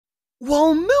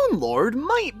While Moonlord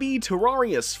might be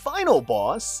Terraria's final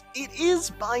boss, it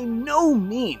is by no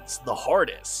means the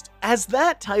hardest, as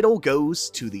that title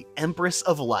goes to the Empress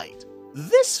of Light.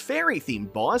 This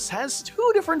fairy-themed boss has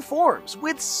two different forms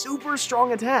with super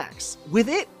strong attacks, with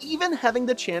it even having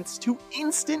the chance to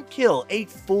instant kill a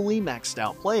fully maxed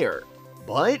out player.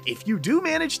 But if you do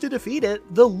manage to defeat it,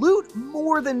 the loot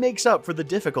more than makes up for the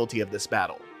difficulty of this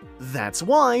battle. That's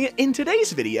why, in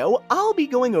today's video, I'll be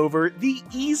going over the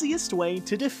easiest way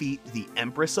to defeat the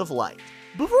Empress of Light.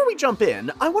 Before we jump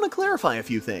in, I want to clarify a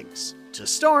few things. To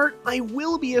start, I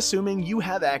will be assuming you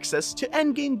have access to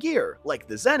endgame gear, like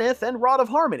the Zenith and Rod of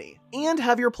Harmony, and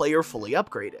have your player fully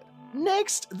upgraded.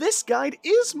 Next, this guide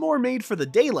is more made for the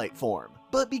Daylight form,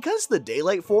 but because the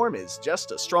Daylight form is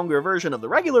just a stronger version of the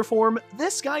regular form,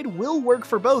 this guide will work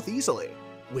for both easily.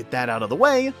 With that out of the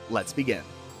way, let's begin.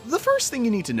 The first thing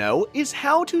you need to know is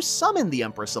how to summon the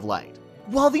Empress of Light.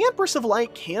 While the Empress of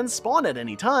Light can spawn at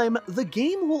any time, the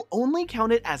game will only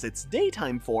count it as its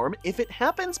daytime form if it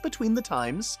happens between the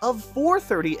times of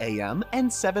 4:30 AM and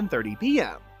 7:30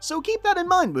 PM, so keep that in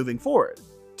mind moving forward.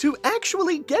 To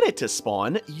actually get it to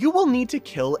spawn, you will need to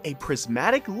kill a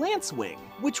prismatic lancewing,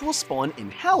 which will spawn in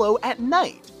Hallow at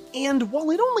night. And while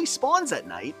it only spawns at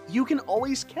night, you can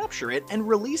always capture it and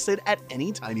release it at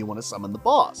any time you want to summon the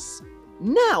boss.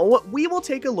 Now, we will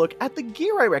take a look at the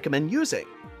gear I recommend using.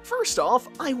 First off,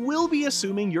 I will be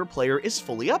assuming your player is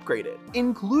fully upgraded,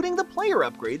 including the player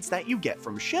upgrades that you get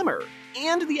from Shimmer,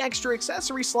 and the extra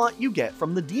accessory slot you get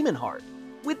from the Demon Heart.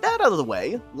 With that out of the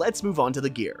way, let's move on to the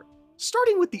gear.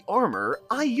 Starting with the armor,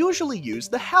 I usually use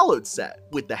the Hallowed set,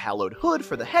 with the Hallowed hood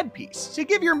for the headpiece to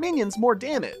give your minions more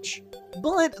damage.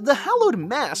 But the Hallowed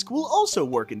mask will also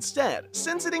work instead,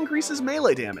 since it increases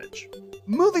melee damage.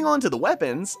 Moving on to the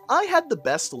weapons, I had the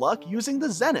best luck using the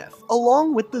Zenith,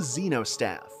 along with the Xeno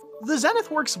Staff. The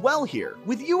Zenith works well here,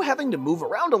 with you having to move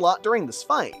around a lot during this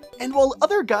fight, and while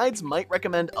other guides might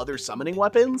recommend other summoning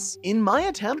weapons, in my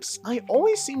attempts, I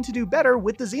always seem to do better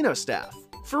with the Xeno Staff.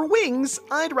 For wings,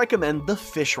 I'd recommend the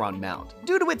Fishron mount,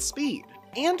 due to its speed,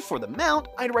 and for the mount,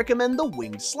 I'd recommend the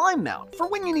Winged Slime mount for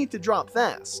when you need to drop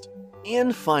fast.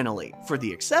 And finally, for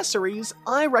the accessories,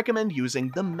 I recommend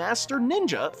using the Master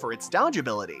Ninja for its dodge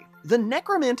ability, the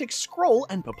Necromantic Scroll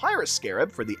and Papyrus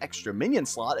Scarab for the extra minion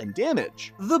slot and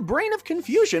damage, the Brain of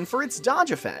Confusion for its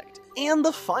dodge effect, and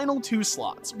the final two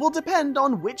slots will depend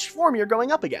on which form you're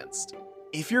going up against.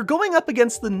 If you're going up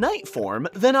against the Night form,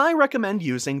 then I recommend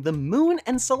using the Moon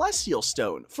and Celestial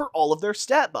Stone for all of their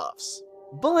stat buffs.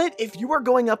 But if you are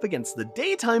going up against the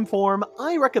Daytime form,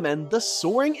 I recommend the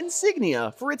Soaring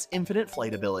Insignia for its infinite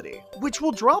flight ability, which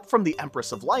will drop from the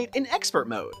Empress of Light in Expert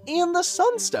mode, and the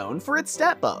Sunstone for its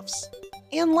stat buffs.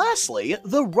 And lastly,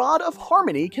 the Rod of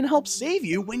Harmony can help save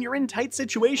you when you're in tight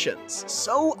situations,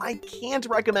 so I can't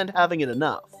recommend having it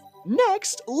enough.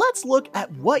 Next, let's look at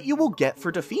what you will get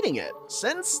for defeating it,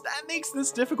 since that makes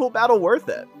this difficult battle worth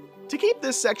it. To keep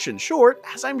this section short,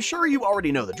 as I'm sure you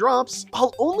already know the drops,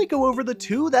 I'll only go over the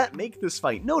two that make this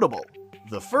fight notable.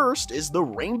 The first is the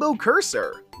Rainbow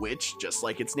Cursor, which, just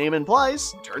like its name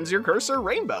implies, turns your cursor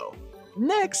rainbow.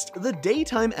 Next, the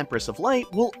Daytime Empress of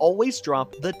Light will always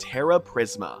drop the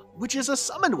Terraprisma, which is a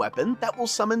summoned weapon that will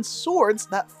summon swords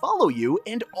that follow you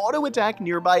and auto-attack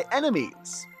nearby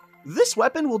enemies. This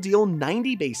weapon will deal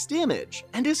 90 base damage,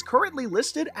 and is currently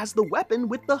listed as the weapon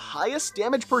with the highest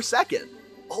damage per second.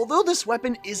 Although this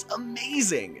weapon is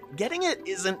amazing, getting it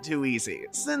isn't too easy,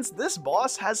 since this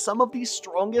boss has some of the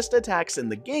strongest attacks in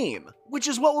the game, which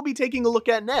is what we'll be taking a look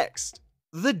at next.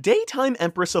 The Daytime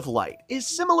Empress of Light is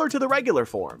similar to the regular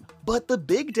form, but the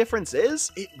big difference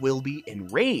is it will be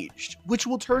enraged, which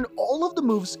will turn all of the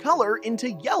moves' color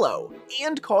into yellow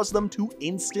and cause them to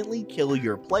instantly kill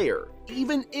your player,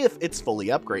 even if it's fully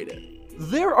upgraded.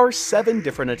 There are 7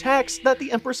 different attacks that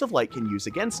the Empress of Light can use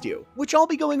against you, which I'll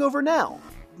be going over now.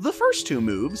 The first two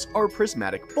moves are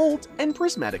Prismatic Bolt and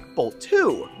Prismatic Bolt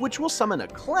 2, which will summon a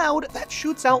cloud that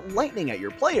shoots out lightning at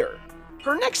your player.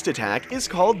 Her next attack is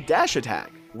called Dash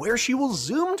Attack, where she will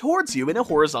zoom towards you in a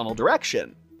horizontal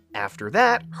direction. After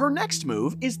that, her next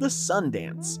move is the Sun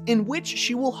Dance, in which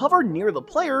she will hover near the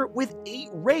player with 8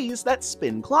 rays that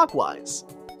spin clockwise.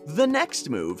 The next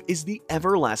move is the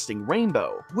Everlasting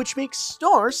Rainbow, which makes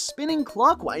stars spinning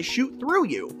clockwise shoot through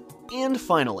you. And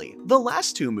finally, the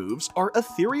last two moves are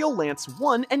Ethereal Lance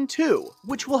 1 and 2,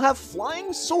 which will have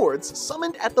flying swords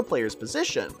summoned at the player's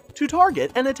position to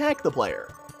target and attack the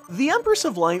player. The Empress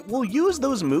of Light will use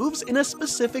those moves in a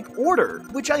specific order,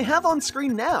 which I have on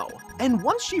screen now, and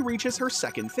once she reaches her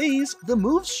second phase, the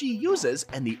moves she uses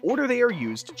and the order they are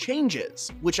used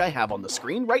changes, which I have on the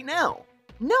screen right now.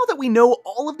 Now that we know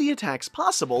all of the attacks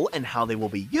possible and how they will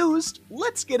be used,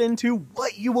 let's get into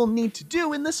what you will need to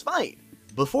do in this fight.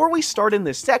 Before we start in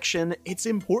this section, it's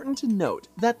important to note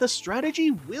that the strategy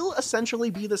will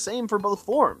essentially be the same for both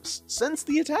forms, since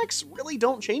the attacks really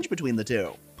don't change between the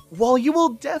two. While you will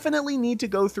definitely need to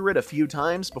go through it a few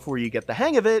times before you get the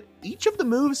hang of it, each of the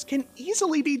moves can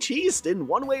easily be cheesed in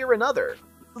one way or another.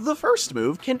 The first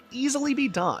move can easily be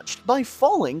dodged by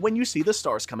falling when you see the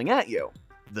stars coming at you.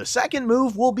 The second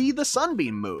move will be the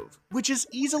Sunbeam move, which is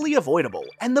easily avoidable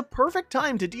and the perfect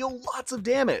time to deal lots of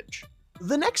damage.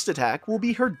 The next attack will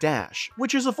be her dash,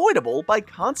 which is avoidable by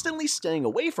constantly staying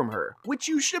away from her, which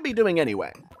you should be doing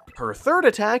anyway. Her third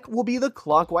attack will be the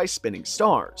clockwise spinning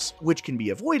stars, which can be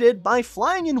avoided by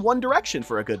flying in one direction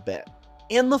for a good bit.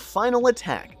 And the final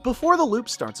attack, before the loop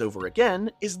starts over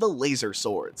again, is the laser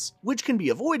swords, which can be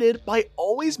avoided by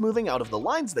always moving out of the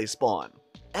lines they spawn.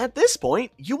 At this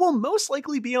point, you will most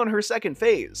likely be on her second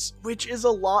phase, which is a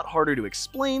lot harder to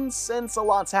explain since a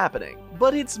lot's happening,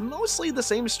 but it's mostly the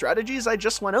same strategies I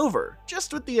just went over,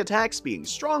 just with the attacks being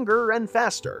stronger and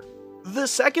faster. The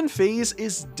second phase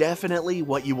is definitely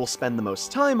what you will spend the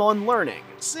most time on learning,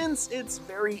 since it's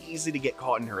very easy to get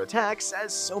caught in her attacks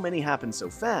as so many happen so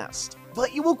fast.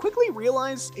 But you will quickly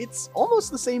realize it's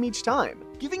almost the same each time,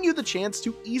 giving you the chance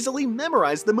to easily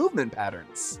memorize the movement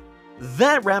patterns.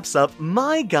 That wraps up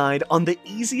my guide on the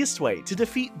easiest way to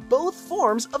defeat both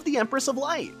forms of the Empress of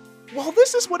Light. While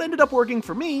this is what ended up working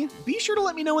for me, be sure to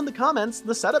let me know in the comments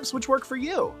the setups which work for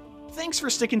you. Thanks for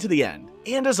sticking to the end,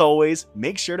 and as always,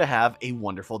 make sure to have a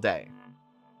wonderful day.